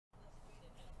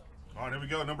All right, here we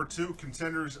go. Number 2,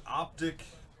 Contenders Optic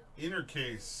Inner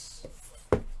Case.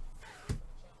 Good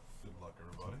luck,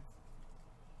 everybody.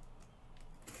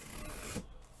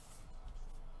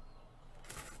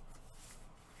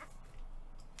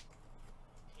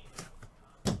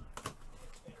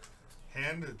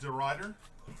 Hand Derider.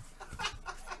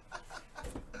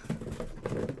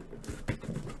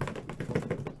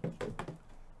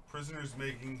 Prisoners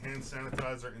making hand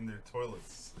sanitizer in their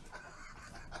toilets.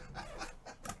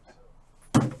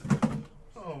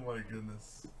 Oh my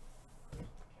goodness.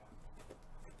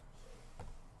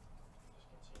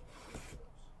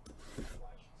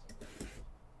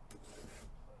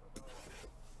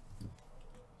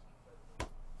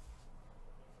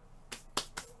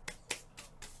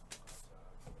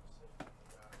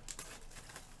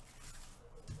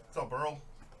 What's up, Earl?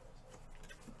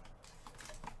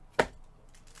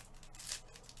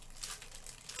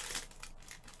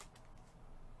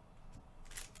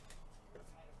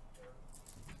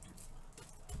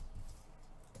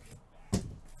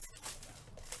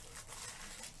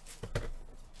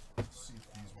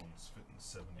 Fitting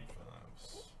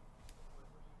 75s.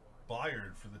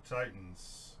 Bayard for the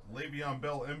Titans. Le'Veon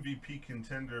Bell MVP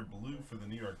contender blue for the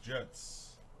New York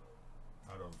Jets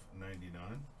out of 99.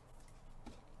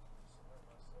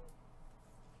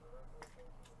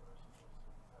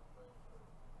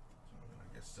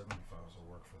 I guess 75s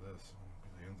will work for this. It won't be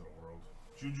the end of the world.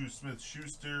 Juju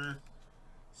Smith-Schuster.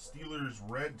 Steelers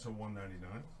red to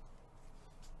 199.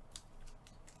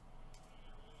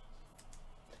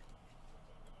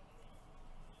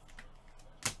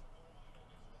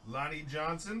 Lonnie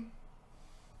Johnson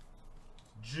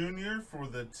Jr. for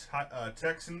the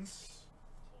Texans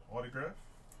autograph.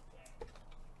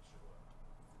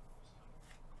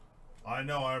 I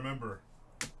know, I remember.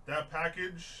 That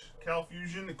package, Cal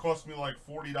Fusion, it cost me like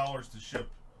 $40 to ship.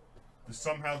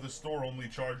 Somehow the store only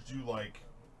charged you like,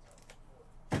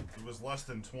 it was less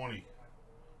than 20.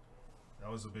 That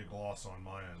was a big loss on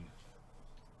my end.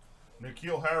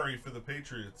 N'Keal Harry for the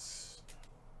Patriots.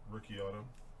 Rookie auto.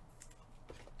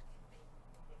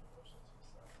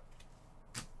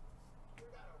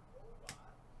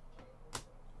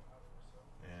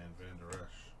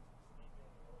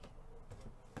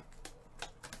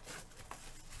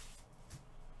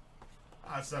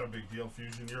 That's not a big deal,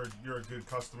 Fusion. You're a good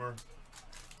customer.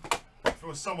 If it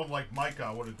was someone like Micah,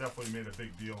 I would have definitely made a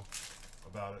big deal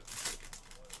about it.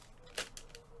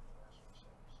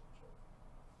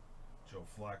 Joe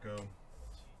Flacco.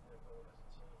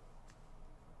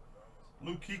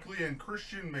 Luke Kuechly and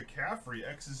Christian McCaffrey,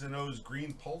 X's and O's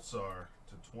green pulsar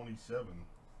to 27.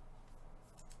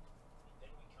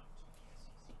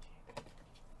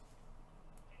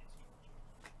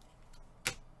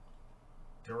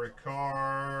 Derek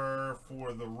Carr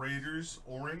for the Raiders,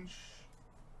 orange.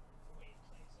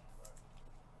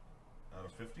 Out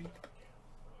of 50.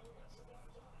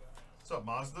 What's up,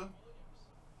 Mazda?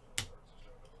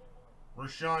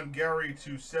 Rashawn Gary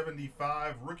to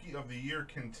 75, Rookie of the Year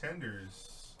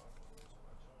contenders.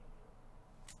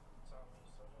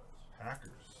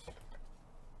 Packers.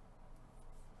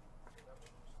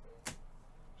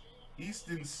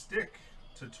 Easton Stick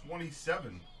to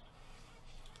 27.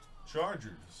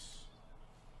 Chargers.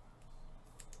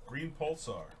 Green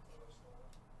Pulsar.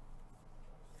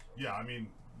 Yeah, I mean,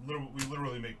 we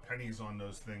literally make pennies on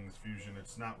those things, Fusion.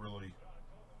 It's not really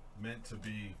meant to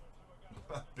be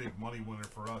a big money winner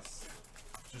for us.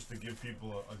 Just to give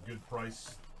people a good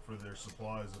price for their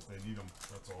supplies if they need them.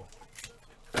 That's all.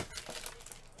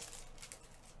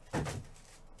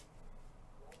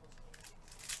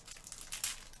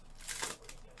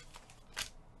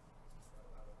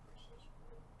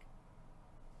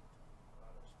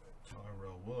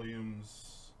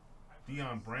 Williams,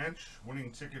 Deion Branch,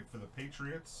 winning ticket for the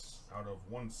Patriots out of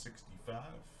 165.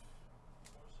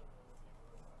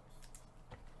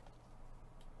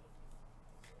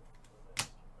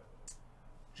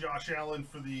 Josh Allen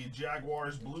for the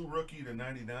Jaguars, blue rookie to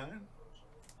 99.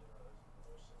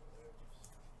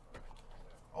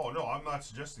 Oh no, I'm not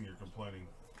suggesting you're complaining.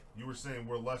 You were saying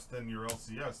we're less than your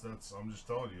LCS. I'm just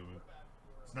telling you,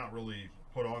 it's not really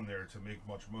put on there to make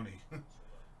much money.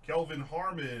 Kelvin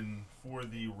Harmon for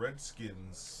the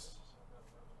Redskins.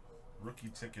 Rookie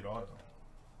ticket auto.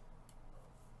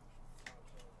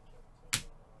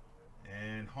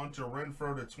 And Hunter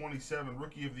Renfrow to 27.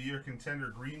 Rookie of the Year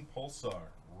contender. Green Pulsar.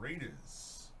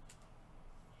 Raiders.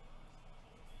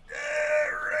 Yeah,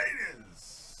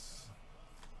 Raiders.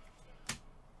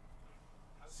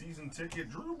 Season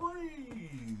ticket. Drew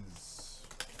Brees.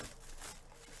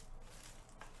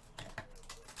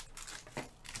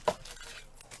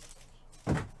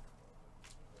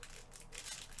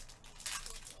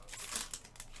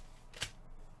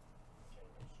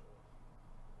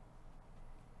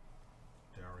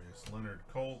 Leonard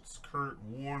Colts, Kurt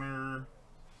Warner.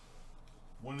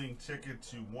 Winning ticket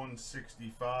to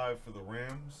 165 for the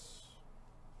Rams.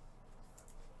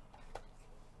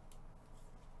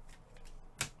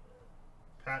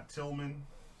 Pat Tillman,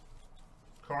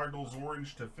 Cardinals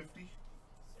orange to 50.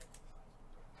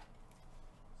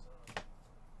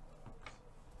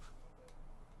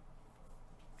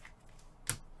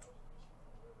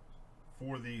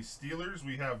 For the Steelers,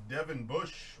 we have Devin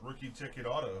Bush, rookie ticket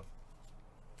auto.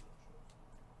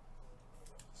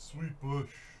 Sweet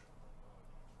Bush.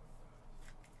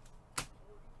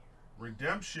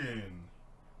 Redemption.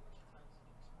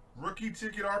 Rookie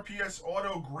ticket RPS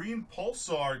auto green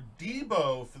pulsar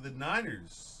Debo for the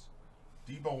Niners.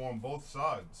 Debo on both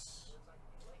sides.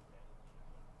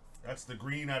 That's the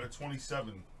green out of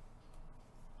 27.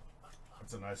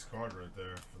 That's a nice card right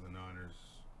there for the Niners.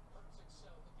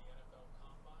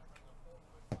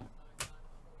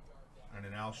 And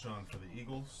an Alshon for the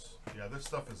Eagles. Yeah, this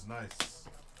stuff is nice.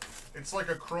 It's like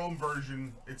a chrome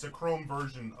version. It's a chrome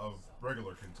version of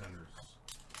regular Contenders.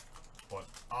 But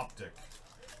Optic,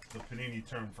 the Panini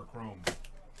term for chrome.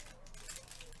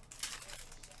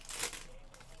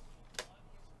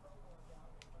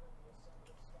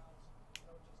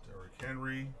 Derrick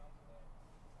Henry.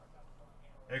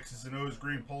 X's and O's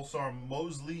green pulsar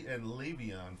Mosley and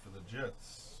Le'Veon for the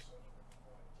Jets.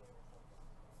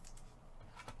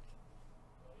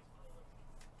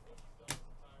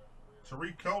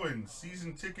 Tariq Cohen,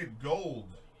 season ticket gold.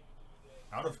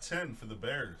 Out of 10 for the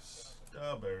Bears.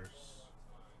 Bears.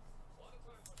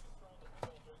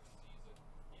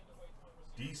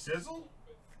 D Sizzle.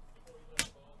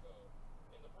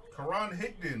 Karan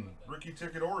Higdon, rookie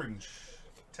ticket orange.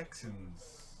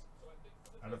 Texans.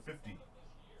 Out of 50.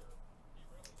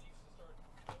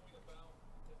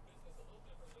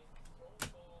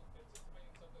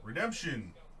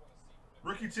 Redemption.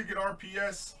 Rookie ticket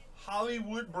RPS.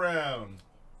 Hollywood Brown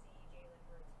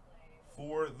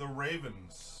for the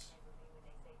Ravens.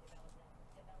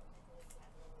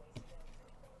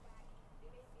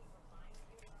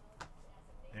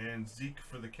 And Zeke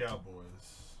for the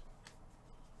Cowboys.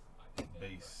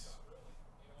 Base.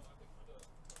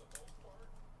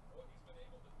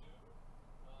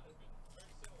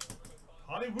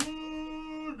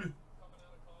 Hollywood!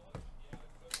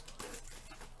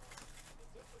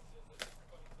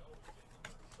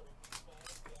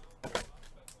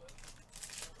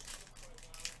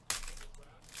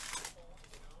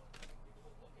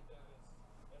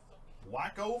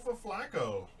 Wacko for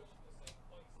Flacco.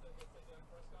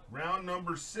 Round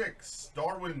number 6.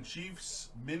 Darwin Chiefs,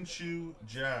 Minshew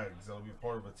Jags. That'll be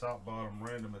part of a top-bottom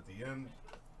random at the end.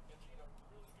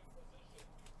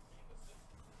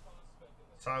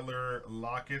 Tyler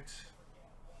Lockett.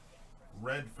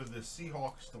 Red for the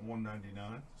Seahawks to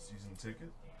 199. Season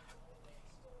ticket.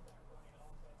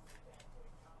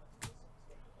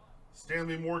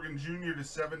 Stanley Morgan Jr. to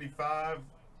 75.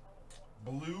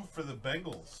 Blue for the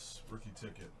Bengals. Rookie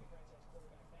ticket.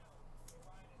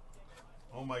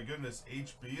 Oh my goodness,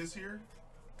 HB is here?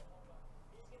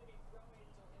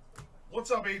 What's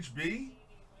up, HB?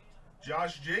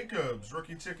 Josh Jacobs,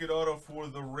 rookie ticket auto for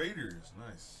the Raiders.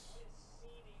 Nice.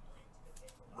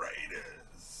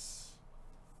 Raiders.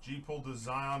 G pulled a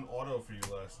Zion auto for you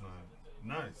last night.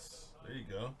 Nice. There you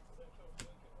go.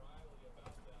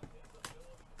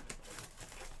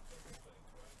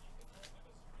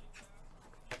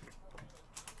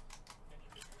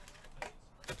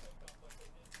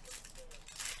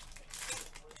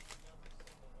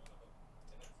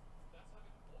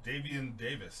 Davian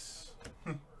Davis.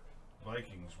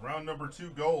 Vikings. Round number 2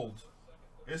 gold.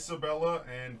 Isabella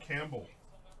and Campbell.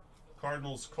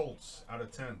 Cardinals Colts out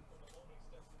of 10.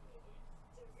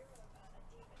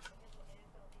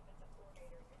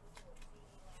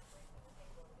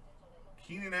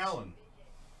 Keenan Allen.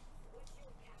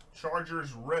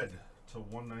 Chargers red to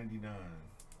 199.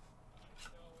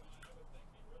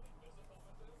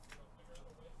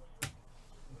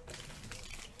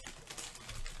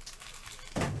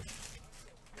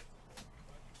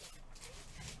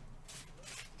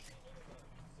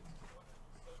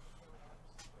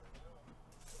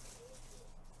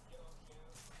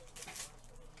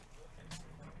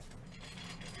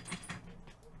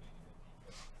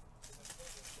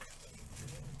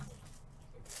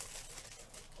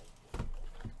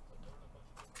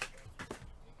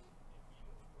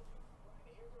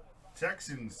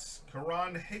 Texans,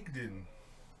 Karan Higdon,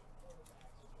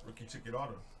 rookie ticket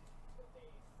auto.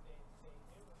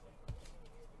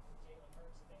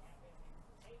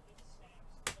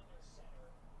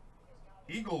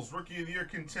 Eagles, rookie of the year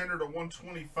contender to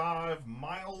 125,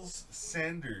 Miles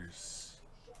Sanders.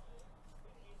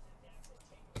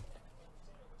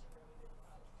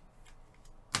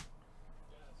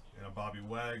 Got Bobby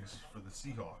Wags for the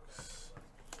Seahawks.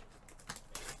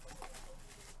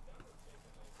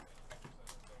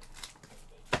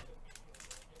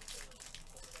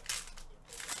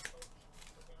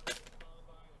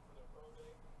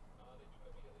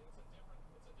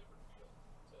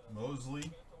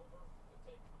 Mosley.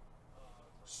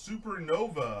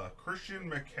 Supernova, Christian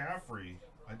McCaffrey.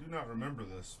 I do not remember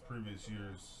this previous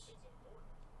years.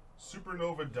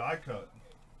 Supernova die cut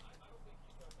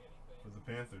for the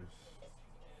Panthers.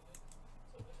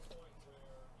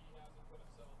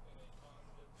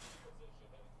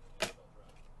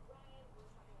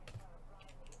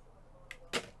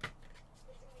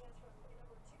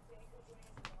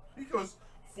 He goes,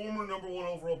 former #1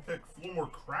 overall pick, former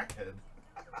crackhead.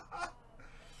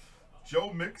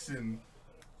 Joe Mixon,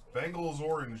 Bengals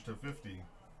orange /50.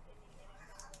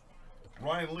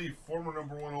 Ryan Leaf, former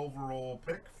 #1 overall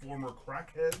pick, former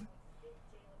crackhead.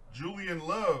 Julian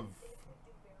Love,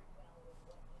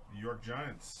 New York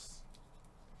Giants,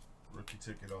 rookie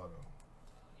ticket auto.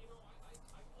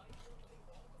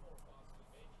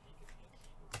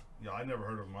 Yeah, I never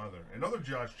heard of him either. Another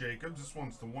Josh Jacobs. This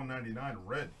one's the 199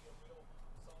 red.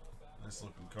 Nice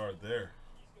looking card there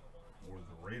for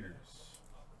the Raiders.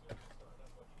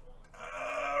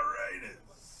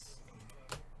 Raiders.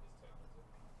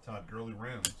 Todd Gurley,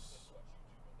 Rams.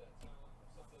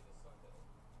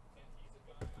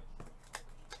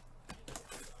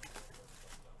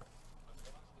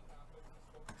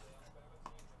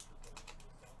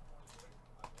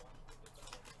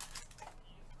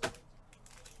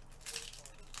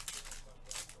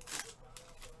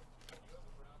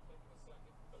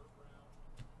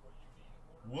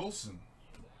 Wilson,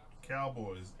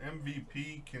 Cowboys,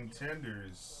 MVP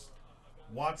contenders.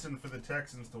 Watson for the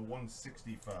Texans to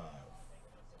 165.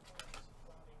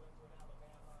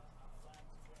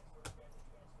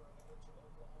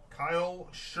 Kyle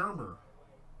Shermer,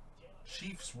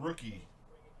 Chiefs rookie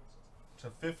to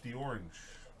 50 orange.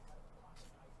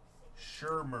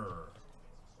 Shermer.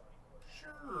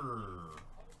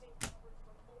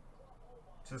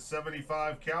 To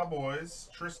 75 Cowboys,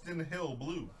 Tristan Hill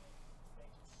blue.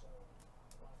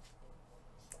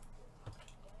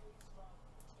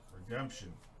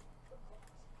 Redemption.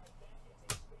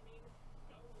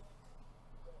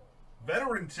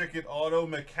 Veteran ticket auto,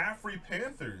 McCaffrey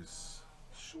Panthers.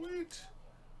 Sweet.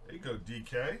 There you go,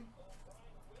 DK.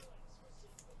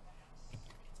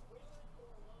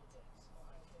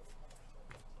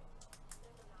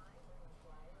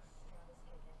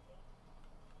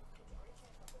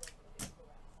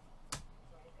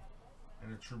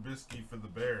 And a Trubisky for the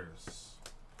Bears.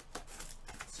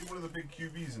 Let's see what are the big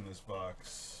QBs in this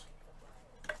box.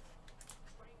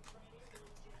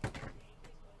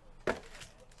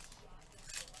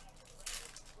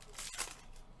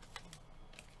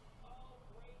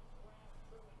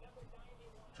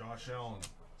 Josh Allen,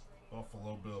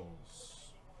 Buffalo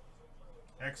Bills.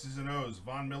 X's and O's,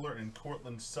 Von Miller and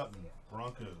Cortland Sutton,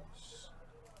 Broncos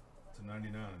to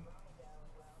 99.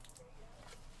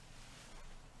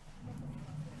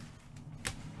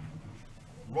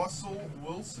 Russell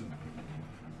Wilson,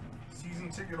 season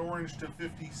ticket orange to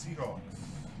 50 Seahawks.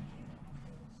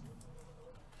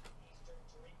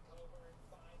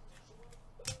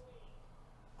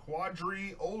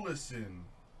 Quadri Olison.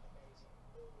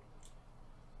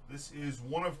 This is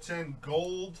 1 of 10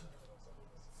 gold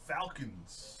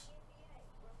Falcons.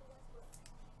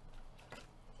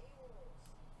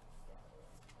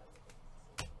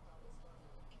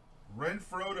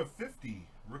 Renfro to 50.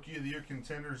 Rookie of the Year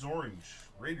contenders orange.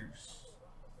 Raiders.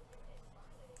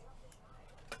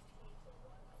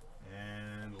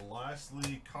 And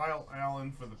lastly, Kyle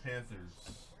Allen for the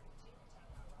Panthers.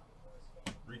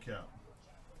 Recap.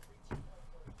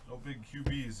 No big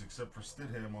QBs except for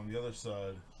Stidham on the other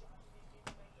side.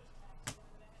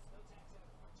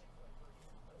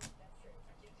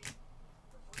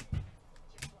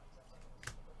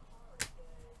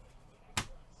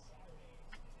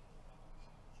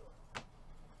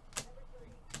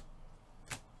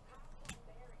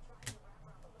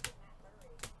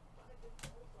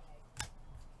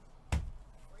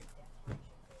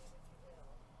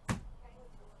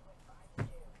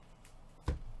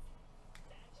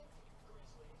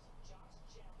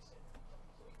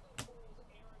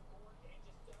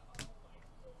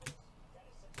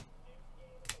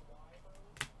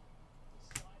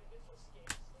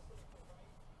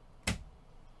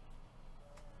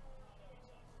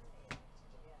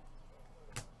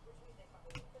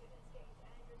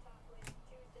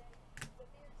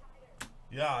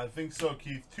 Yeah, I think so,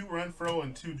 Keith. 2 Renfro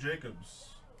and 2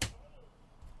 Jacobs.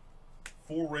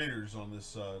 4 Raiders on this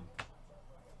side.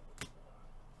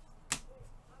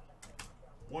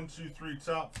 1, 2, 3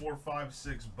 top, 4, 5,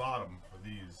 6 bottom for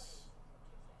these.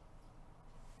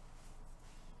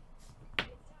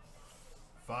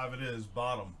 5 it is,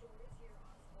 bottom.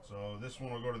 So this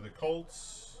one will go to the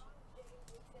Colts.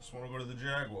 This one will go to the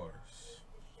Jaguars.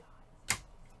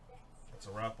 That's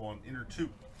a wrap on Inner 2.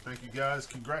 Thank you guys.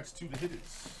 Congrats to the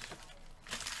hitters.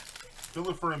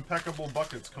 Filling for impeccable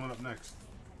buckets coming up next.